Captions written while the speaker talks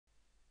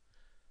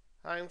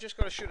I'm just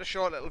going to shoot a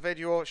short little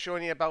video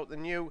showing you about the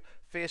new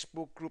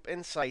Facebook Group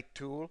Insight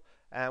tool,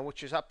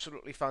 which is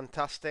absolutely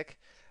fantastic.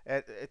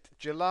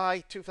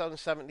 July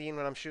 2017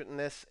 when I'm shooting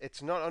this.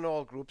 It's not on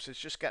all groups,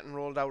 it's just getting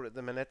rolled out at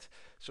the minute.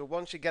 So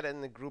once you get it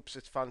in the groups,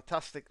 it's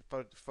fantastic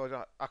for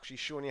actually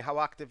showing you how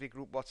active your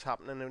group, what's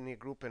happening in your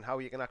group, and how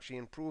you can actually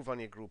improve on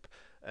your group,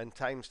 and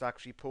times to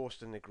actually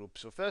post in the group.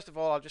 So first of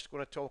all, I'm just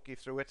going to talk you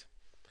through it,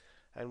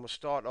 and we'll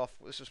start off.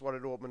 This is what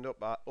it opened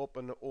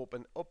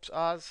up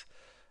as.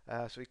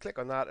 So you click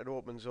on that, it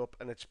opens up,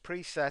 and it's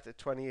preset at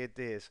 28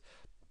 days.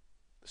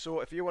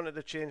 So if you wanted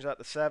to change that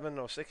to 7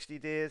 or 60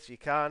 days, you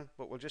can,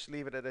 but we'll just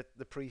leave it at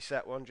the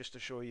preset one just to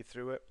show you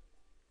through it.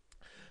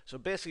 So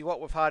basically what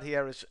we've had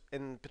here is,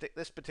 in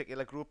this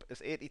particular group,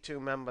 is 82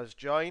 members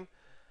join,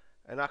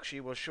 and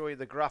actually we'll show you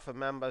the graph of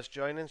members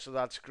joining, so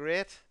that's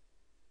great.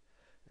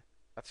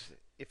 That's,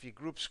 if your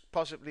group's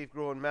positively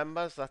growing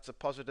members, that's a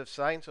positive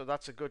sign, so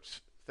that's a good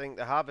thing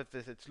to have. If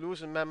it's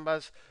losing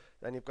members,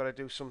 then you've got to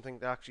do something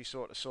to actually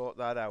sort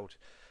that out.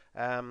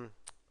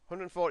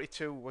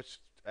 142 was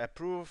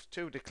approved,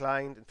 2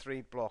 declined, and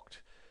 3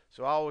 blocked.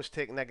 So I always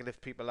take negative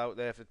people out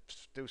there. If it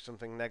do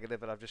something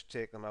negative, and I'll just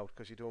take them out,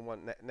 because you don't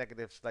want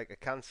negatives like a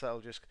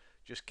cancel.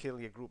 Just kill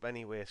your group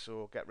anyway.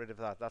 So get rid of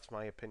that. That's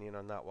my opinion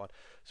on that one.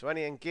 So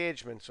any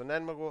engagement. So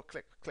then we'll go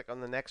click on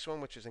the next one,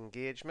 which is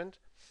engagement.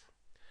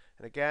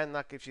 And again,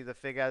 that gives you the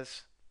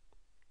figures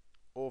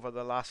over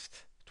the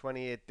last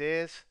 28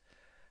 days.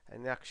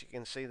 And you actually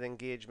can see the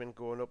engagement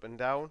going up and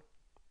down.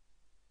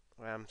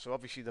 So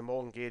obviously the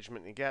more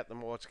engagement you get, the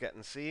more it's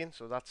getting seen.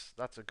 So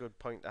that's a good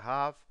point to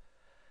have.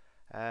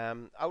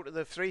 Out of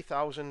the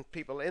 3,000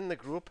 people in the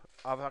group,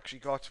 I've actually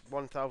got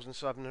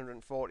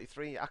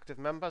 1,743 active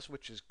members,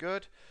 which is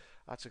good.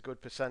 That's a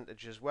good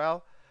percentage as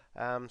well.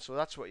 So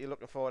that's what you're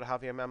looking for, to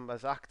have your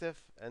members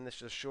active. And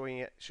this is showing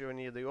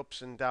you the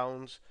ups and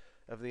downs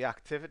of the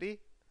activity.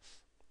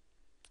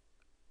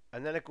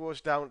 And then it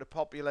goes down to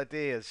popular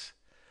days.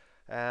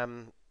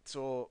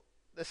 So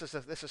this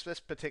is this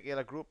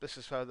particular group. This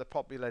is for the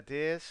popular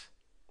days.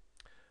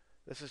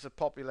 This is the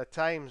popular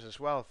times as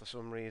well. For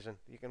some reason,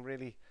 you can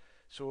really.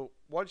 So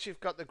once you've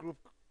got the group,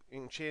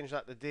 you can change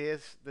that to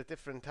days, the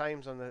different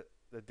times on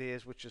the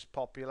days which is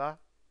popular.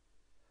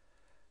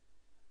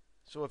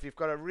 So if you've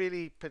got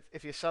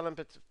if you're selling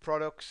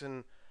products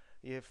and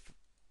you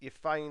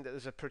find that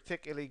there's a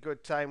particularly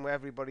good time where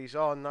everybody's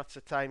on, that's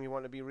the time you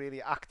want to be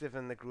really active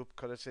in the group,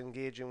 because it's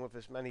engaging with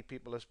as many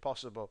people as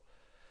possible.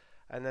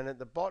 And then at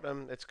the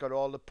bottom, it's got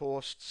all the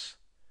posts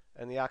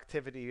and the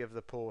activity of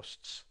the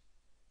posts.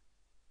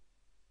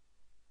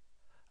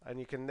 And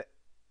you can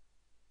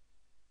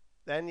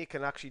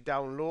actually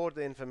download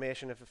the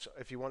information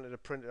if you wanted to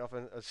print it off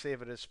and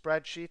save it as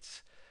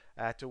spreadsheets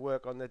to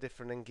work on the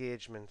different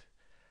engagement.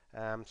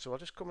 So I'll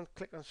just come and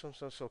click on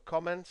some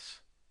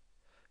comments.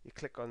 You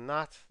click on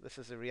that. This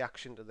is a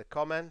reaction to the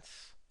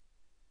comments.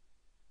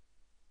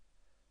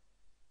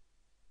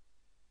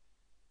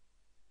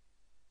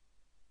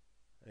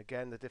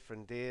 Again, the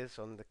different days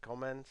on the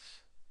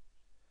comments.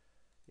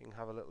 You can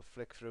have a little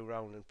flick through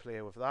round and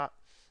play with that.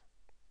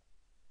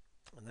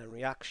 And then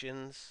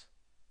reactions.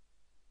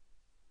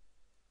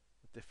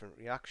 Different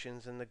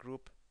reactions in the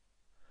group.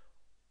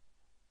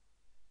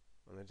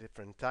 On the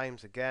different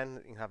times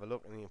again, you can have a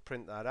look and you can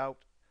print that out.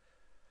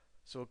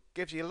 So it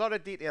gives you a lot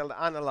of detail to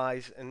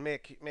analyze and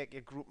make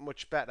your group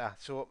much better.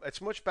 So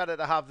it's much better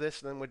to have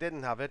this than we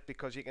didn't have it,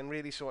 because you can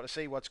really sort of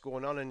see what's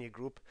going on in your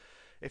group.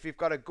 If you've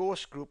got a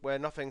ghost group where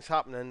nothing's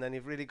happening, then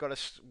you've really got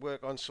to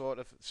work on sort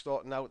of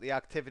sorting out the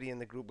activity in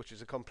the group, which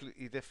is a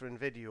completely different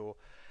video.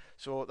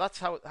 So that's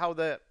how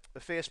the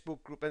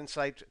Facebook Group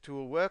Insight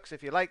tool works.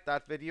 If you like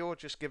that video,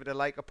 just give it a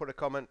like or put a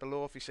comment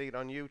below if you see it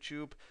on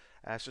YouTube.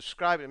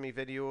 Subscribe to my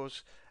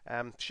videos,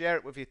 share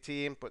it with your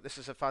team. But this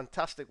is a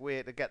fantastic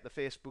way to get the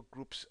Facebook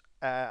group's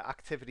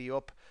activity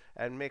up,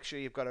 and make sure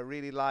you've got a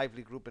really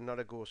lively group and not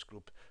a ghost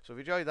group. So if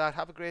you enjoyed that,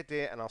 have a great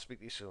day, and I'll speak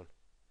to you soon.